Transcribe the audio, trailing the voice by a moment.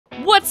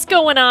What's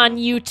going on,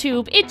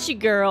 YouTube? It's your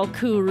girl,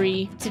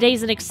 Kuriie.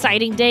 Today's an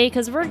exciting day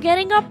because we're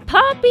getting a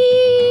puppy!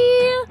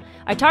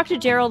 I talked to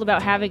Gerald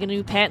about having a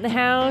new pet in the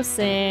house,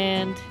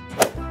 and...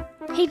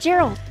 Hey,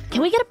 Gerald,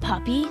 can we get a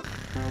puppy?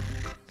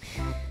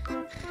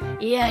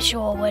 Yeah,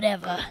 sure,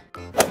 whatever.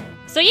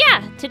 So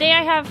yeah, today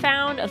I have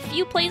found a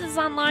few places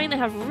online that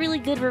have really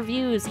good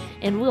reviews,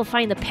 and we'll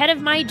find the pet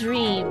of my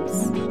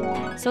dreams.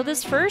 So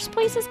this first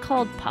place is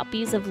called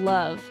Puppies of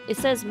Love. It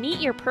says, meet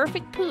your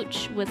perfect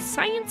pooch with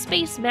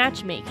science-based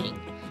matchmaking.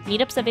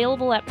 Meetups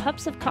available at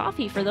Pups of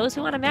Coffee for those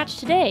who want to match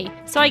today.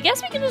 So I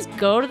guess we can just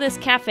go to this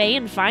cafe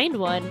and find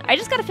one. I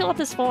just gotta fill out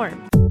this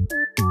form.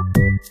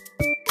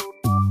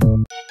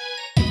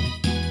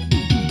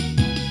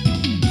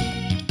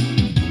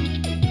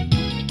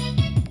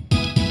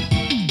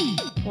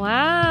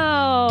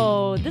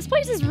 Wow, this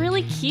place is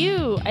really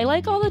cute. I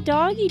like all the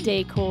doggy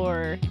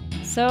decor.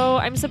 So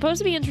I'm supposed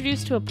to be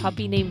introduced to a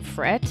puppy named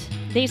FRETT.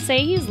 They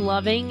say he's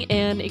loving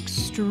and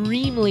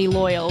extremely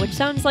loyal, which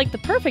sounds like the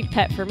perfect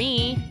pet for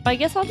me. I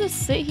guess I'll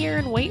just sit here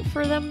and wait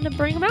for them to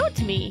bring him out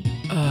to me.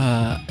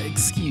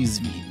 Excuse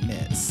me,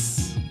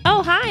 miss.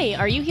 Oh, hi.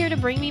 Are you here to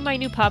bring me my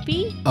new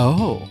puppy?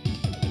 Oh,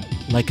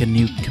 like a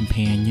new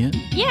companion?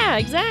 Yeah,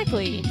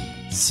 exactly.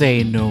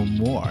 Say no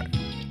more.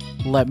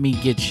 Let me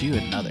get you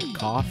another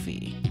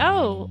coffee.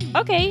 Oh,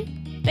 okay.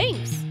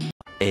 Thanks.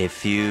 A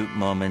few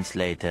moments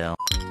later.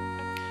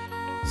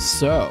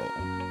 So,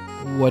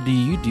 what do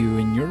you do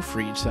in your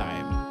free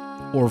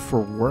time? Or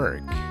for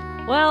work?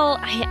 Well,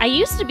 I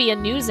used to be a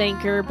news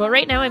anchor, but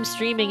right now I'm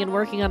streaming and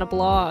working on a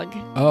blog.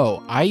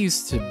 Oh, I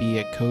used to be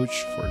a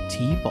coach for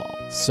T-ball.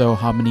 So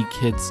how many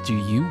kids do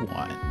you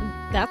want?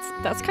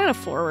 That's kind of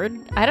forward.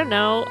 I don't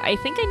know. I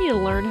think I need to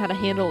learn how to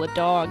handle a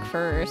dog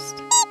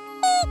first.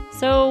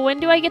 So when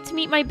do I get to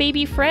meet my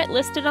baby FRETT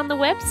listed on the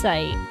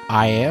website?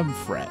 I am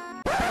FRETT.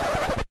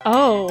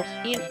 Oh,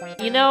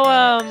 you know,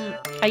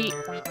 I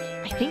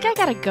think I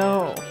gotta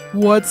go.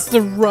 What's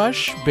the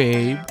rush,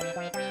 babe?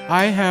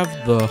 I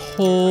have the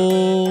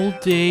whole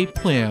day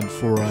planned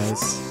for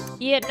us.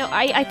 Yeah, no,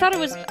 I thought it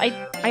was,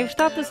 I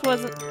thought this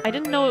wasn't, I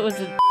didn't know it was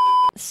a...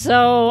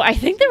 So, I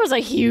think there was a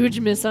huge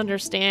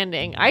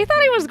misunderstanding. I thought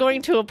I was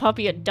going to a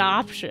puppy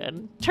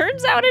adoption.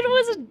 Turns out it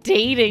was a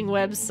dating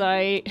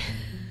website.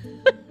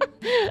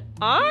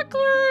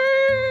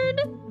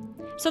 Awkward!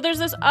 So there's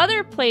this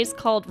other place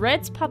called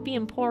Red's Puppy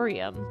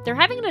Emporium. They're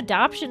having an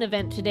adoption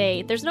event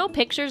today. There's no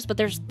pictures, but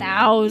there's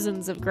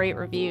thousands of great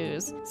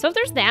reviews. So if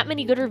there's that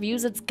many good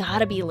reviews, it's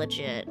gotta be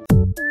legit.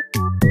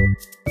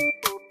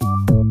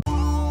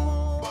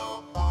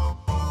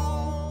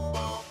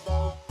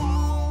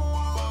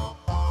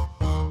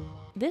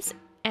 This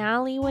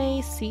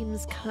alleyway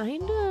seems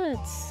kinda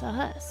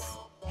sus.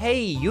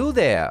 Hey, you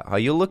there. Are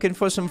you looking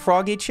for some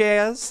froggy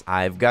chairs?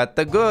 I've got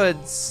the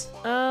goods.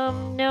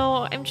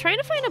 No, I'm trying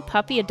to find a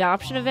puppy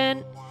adoption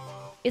event.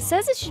 It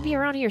says it should be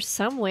around here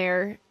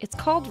somewhere. It's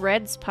called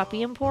Red's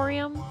Puppy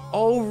Emporium.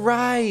 Oh,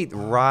 right.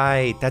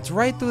 That's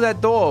right through that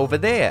door over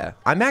there.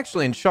 I'm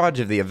actually in charge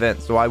of the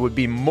event, so I would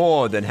be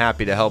more than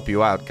happy to help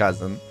you out,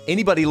 cousin.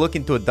 Anybody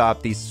looking to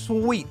adopt these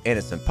sweet,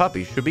 innocent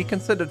puppies should be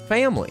considered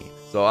family.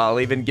 So I'll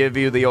even give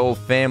you the old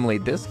family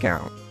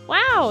discount.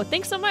 Wow,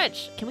 thanks so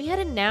much. Can we head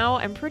in now?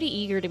 I'm pretty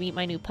eager to meet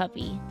my new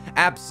puppy.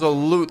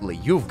 Absolutely,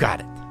 you've got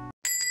it.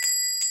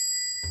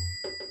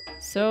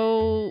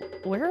 So,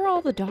 where are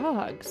all the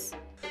dogs?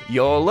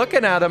 You're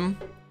looking at them.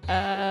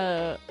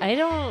 I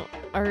don't...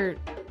 Are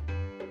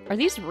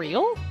these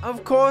real?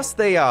 Of course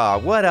they are.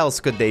 What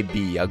else could they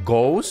be? A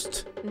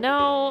ghost?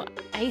 No,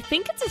 I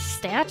think it's a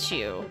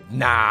statue.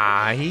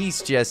 Nah,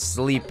 he's just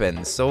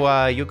sleeping.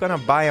 So, you gonna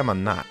buy him or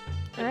not?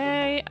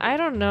 I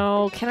don't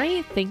know. Can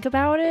I think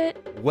about it?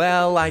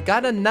 Well, I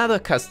got another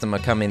customer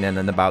coming in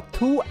about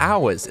 2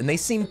 hours, and they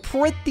seem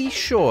pretty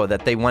sure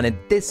that they wanted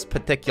this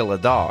particular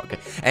dog.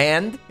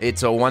 And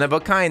it's a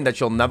one-of-a-kind that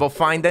you'll never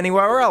find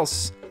anywhere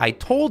else. I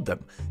told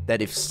them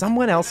that if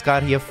someone else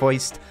got here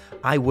first,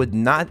 I would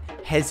not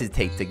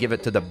hesitate to give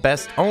it to the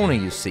best owner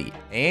you see.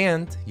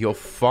 And you're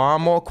far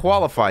more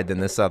qualified than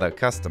this other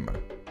customer.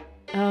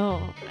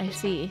 Oh, I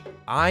see.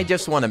 I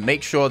just want to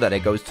make sure that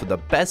it goes to the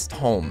best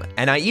home,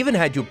 and I even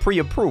had you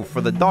pre-approved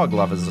for the Dog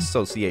Lovers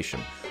Association.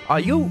 Are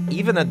you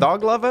even a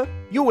dog lover?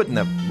 You wouldn't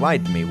have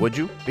lied to me, would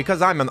you?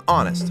 Because I'm an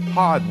honest,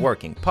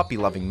 hard-working,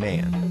 puppy-loving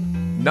man.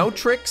 No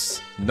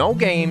tricks, no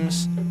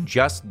games,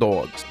 just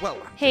dogs. Well,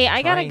 hey,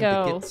 I gotta trying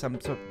go. To get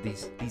some sort.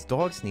 These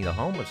dogs need a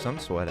home of some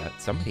sort.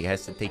 Somebody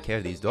has to take care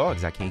of these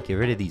dogs. I can't get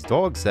rid of these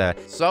dogs.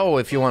 So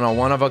if you want a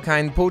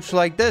one-of-a-kind pooch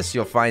like this,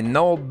 you'll find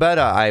no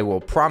better. I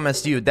will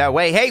promise you that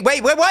way. Hey,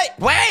 wait!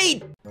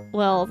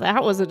 Well,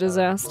 that was a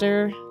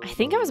disaster. I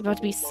think I was about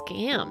to be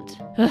scammed.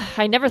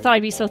 I never thought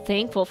I'd be so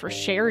thankful for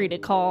Sherry to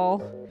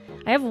call.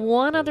 I have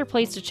one other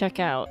place to check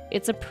out.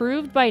 It's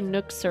approved by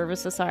Nook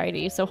Service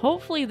Society, so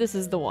hopefully this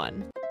is the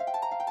one.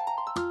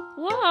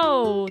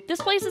 Whoa,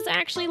 this place is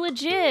actually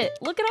legit.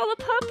 Look at all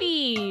the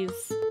puppies.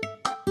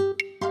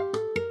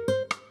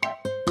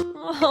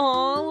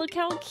 Oh, look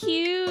how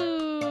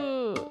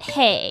cute.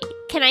 Hey,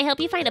 can I help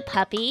you find a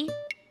puppy?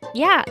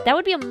 Yeah, that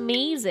would be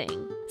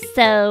amazing.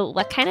 So,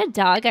 what kind of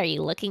dog are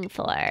you looking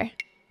for?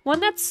 One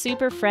that's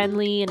super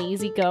friendly and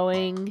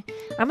easygoing.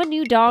 I'm a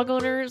new dog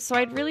owner, so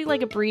I'd really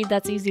like a breed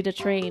that's easy to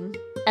train.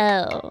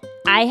 Oh,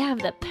 I have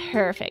the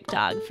perfect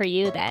dog for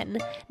you then.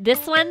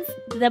 This one's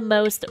the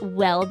most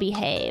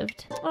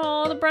well-behaved.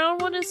 Oh, the brown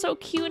one is so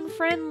cute and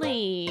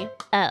friendly.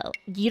 Oh,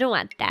 you don't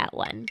want that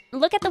one.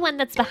 Look at the one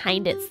that's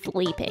behind it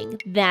sleeping.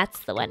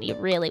 That's the one you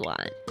really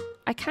want.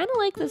 I kind of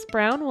like this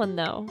brown one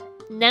though.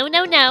 No,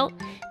 no, no.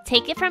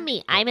 Take it from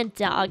me, I'm a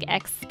dog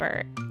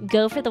expert.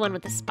 Go for the one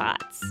with the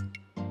spots.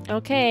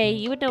 Okay,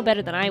 you would know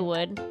better than I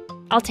would.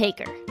 I'll take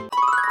her.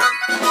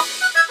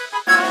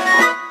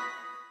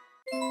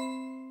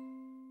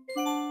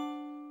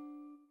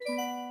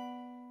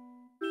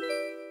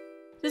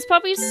 This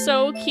puppy's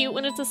so cute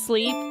when it's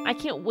asleep. I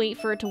can't wait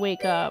for it to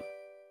wake up.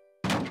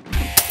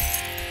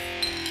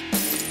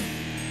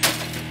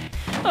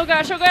 Oh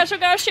gosh, oh gosh, oh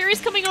gosh,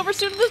 Sherry's coming over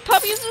soon. This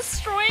puppy is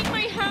destroying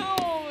my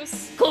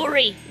house.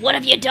 Kuriie, what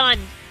have you done?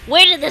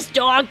 Where did this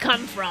dog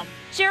come from?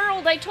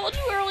 Gerald, I told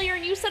you earlier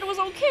and you said it was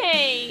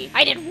okay.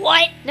 I did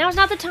what? Now's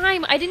not the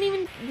time. I didn't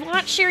even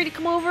want Sherry to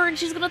come over and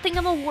she's gonna think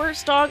I'm the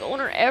worst dog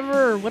owner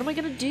ever. What am I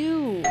gonna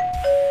do?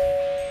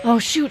 Oh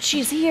shoot,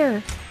 she's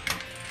here.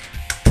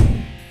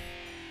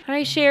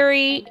 Hi,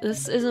 Sherry.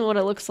 This isn't what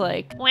it looks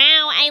like.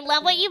 Wow, I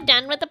love what you've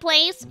done with the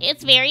place.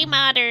 It's very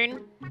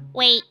modern.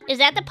 Wait, is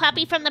that the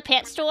puppy from the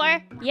pet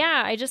store?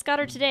 Yeah, I just got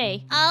her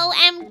today.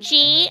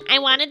 OMG, I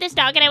wanted this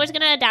dog and I was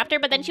gonna adopt her,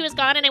 but then she was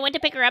gone and I went to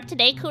pick her up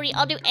today. Kuriie,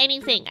 I'll do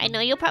anything. I know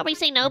you'll probably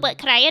say no, but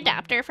could I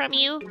adopt her from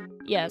you?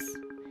 Yes.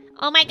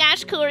 Oh my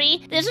gosh,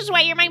 Kuriie, this is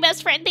why you're my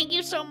best friend. Thank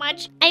you so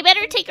much. I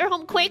better take her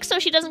home quick so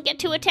she doesn't get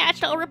too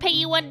attached. I'll repay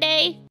you one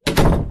day.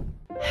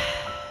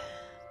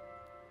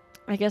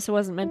 I guess it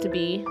wasn't meant to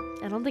be.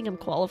 I don't think I'm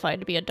qualified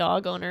to be a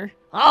dog owner.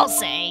 I'll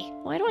say.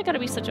 Why do I gotta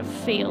be such a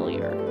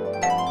failure?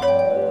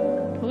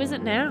 Who is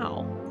it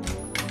now?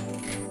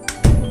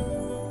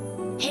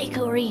 Hey,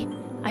 Kuriie,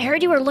 I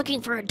heard you were looking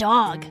for a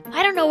dog.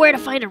 I don't know where to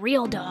find a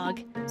real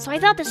dog, so I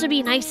thought this would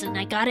be nice and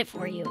I got it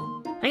for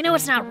you. I know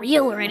it's not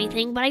real or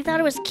anything, but I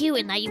thought it was cute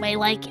and that you might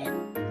like it.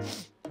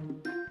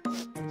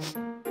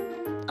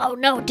 Oh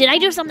no, did I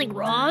do something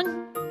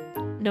wrong?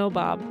 No,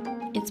 Bob.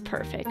 It's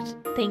perfect.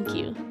 Thank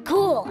you.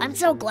 Cool, I'm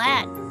so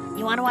glad.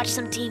 You want to watch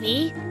some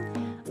TV?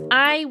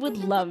 I would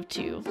love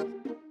to.